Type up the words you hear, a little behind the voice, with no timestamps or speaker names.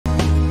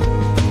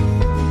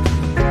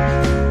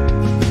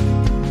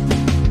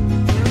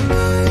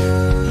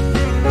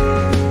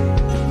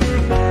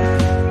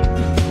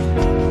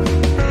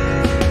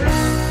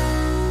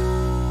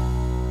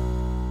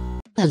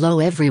Hello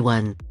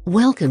everyone,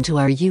 welcome to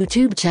our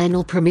YouTube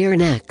channel Premiere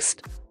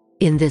Next.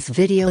 In this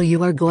video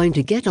you are going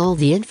to get all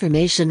the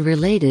information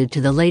related to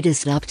the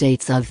latest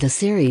updates of the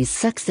series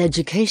Sex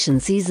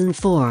Education Season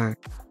 4.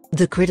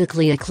 The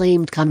critically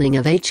acclaimed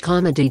coming-of-age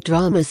comedy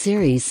drama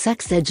series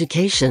Sex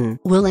Education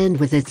will end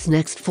with its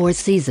next fourth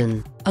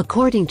season,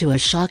 according to a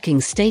shocking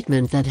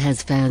statement that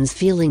has fans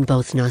feeling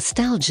both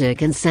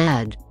nostalgic and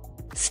sad.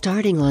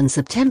 Starting on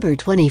September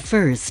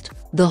 21st,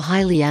 the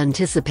highly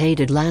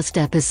anticipated last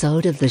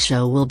episode of the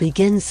show will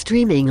begin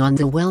streaming on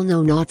the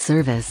well-known OTT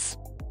service.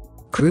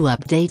 Crew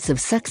updates of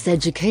Sex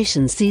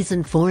Education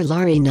Season 4.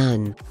 Laurie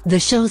Nunn, the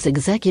show's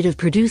executive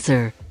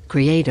producer,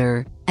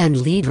 creator,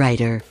 and lead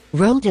writer,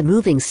 wrote a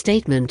moving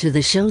statement to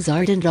the show's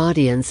ardent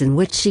audience in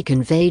which she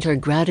conveyed her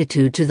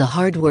gratitude to the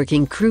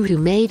hardworking crew who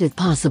made it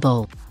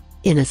possible.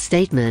 In a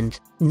statement,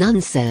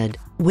 Nunn said,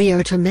 "We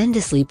are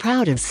tremendously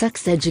proud of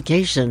Sex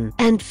Education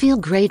and feel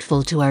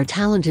grateful to our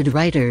talented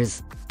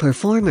writers,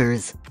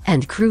 performers,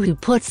 and crew who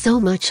put so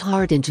much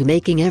heart into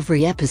making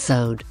every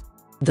episode.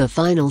 The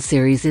final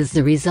series is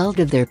the result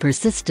of their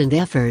persistent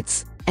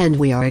efforts, and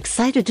we are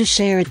excited to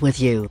share it with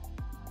you."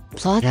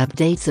 Plot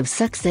updates of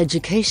Sex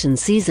Education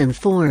Season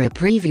 4. A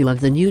preview of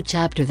the new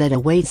chapter that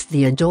awaits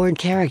the adored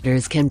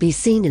characters can be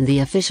seen in the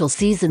official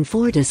Season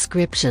 4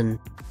 description.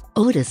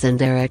 Otis and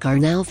Eric are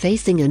now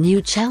facing a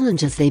new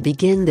challenge as they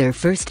begin their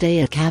first day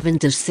at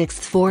Cavendish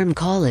Sixth Form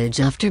College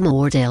after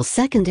Moordale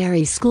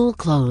Secondary School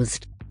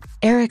closed.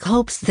 Eric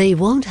hopes they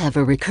won't have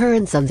a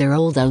recurrence of their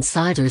old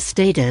outsider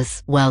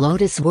status, while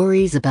Otis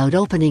worries about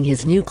opening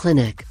his new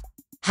clinic.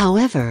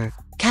 However,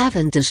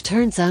 Cavendish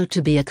turns out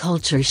to be a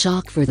culture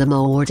shock for the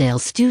Moordale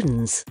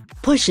students,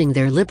 pushing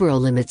their liberal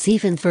limits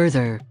even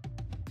further.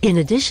 In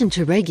addition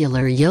to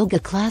regular yoga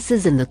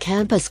classes in the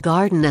campus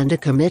garden and a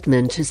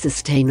commitment to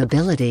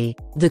sustainability,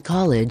 the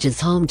college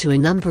is home to a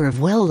number of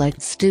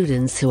well-liked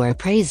students who are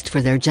praised for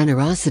their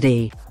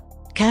generosity.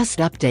 Cast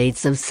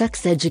updates of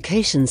Sex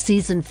Education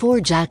Season 4.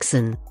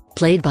 Jackson,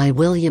 played by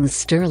William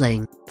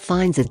Sterling,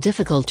 finds it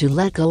difficult to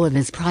let go of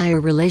his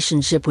prior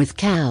relationship with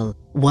Cal,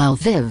 while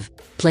Viv,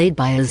 played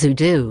by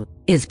Azudu,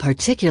 is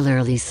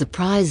particularly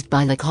surprised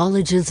by the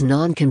college's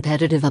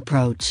non-competitive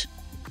approach.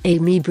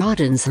 Amy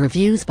broadens her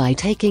views by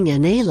taking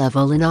an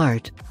A-level in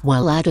art,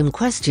 while Adam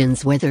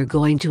questions whether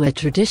going to a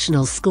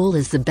traditional school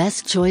is the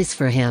best choice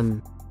for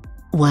him.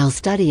 While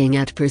studying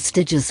at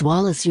prestigious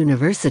Wallace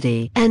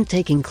University and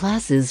taking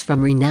classes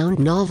from renowned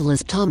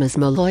novelist Thomas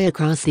Malloy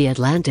across the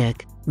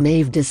Atlantic,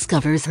 Maeve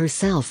discovers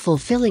herself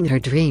fulfilling her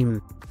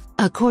dream.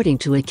 According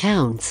to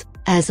accounts,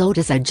 as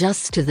Otis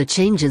adjusts to the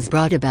changes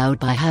brought about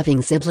by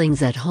having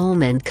siblings at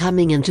home and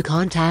coming into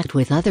contact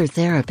with other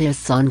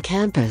therapists on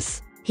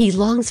campus, he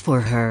longs for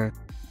her.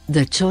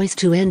 The choice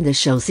to end the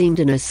show seemed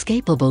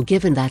inescapable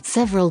given that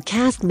several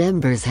cast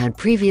members had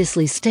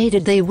previously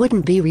stated they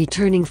wouldn't be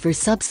returning for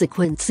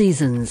subsequent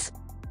seasons.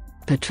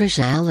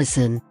 Patricia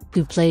Allison,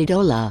 who played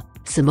Ola,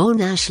 Simone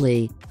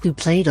Ashley, who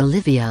played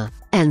Olivia,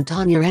 and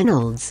Tanya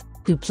Reynolds,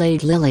 who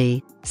played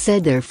Lily,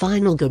 said their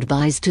final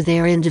goodbyes to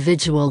their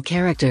individual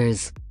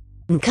characters.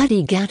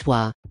 Nkudi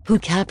Gatwa, who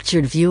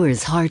captured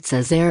viewers' hearts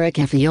as Eric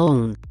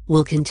Effiong,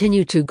 will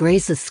continue to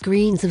grace the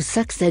screens of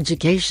Sex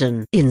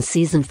Education in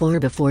Season 4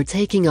 before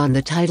taking on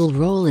the title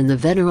role in the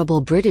venerable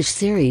British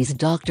series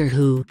Doctor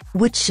Who,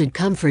 which should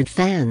comfort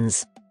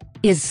fans.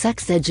 Is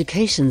Sex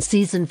Education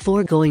Season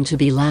 4 going to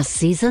be last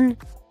season?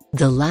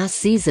 The last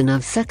season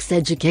of Sex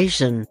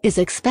Education is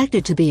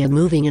expected to be a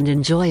moving and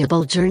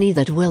enjoyable journey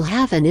that will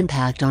have an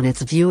impact on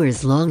its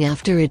viewers long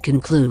after it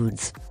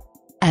concludes.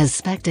 As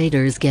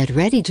spectators get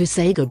ready to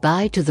say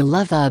goodbye to the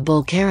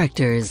lovable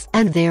characters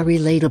and their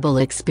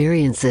relatable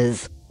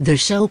experiences, the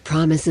show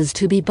promises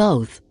to be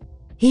both.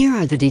 Here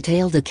are the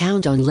detailed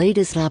account on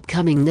latest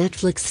upcoming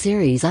Netflix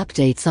series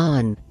updates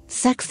on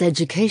Sex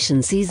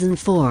Education Season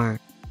 4.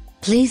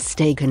 Please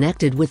stay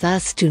connected with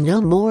us to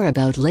know more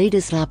about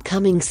latest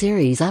upcoming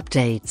series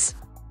updates.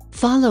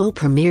 Follow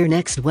Premiere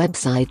Next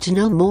website to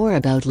know more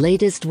about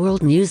latest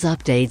world news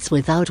updates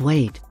without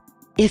wait.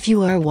 If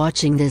you are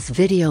watching this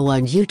video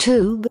on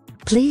YouTube,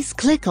 please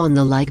click on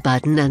the like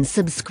button and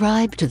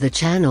subscribe to the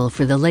channel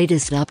for the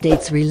latest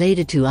updates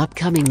related to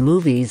upcoming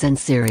movies and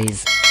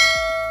series.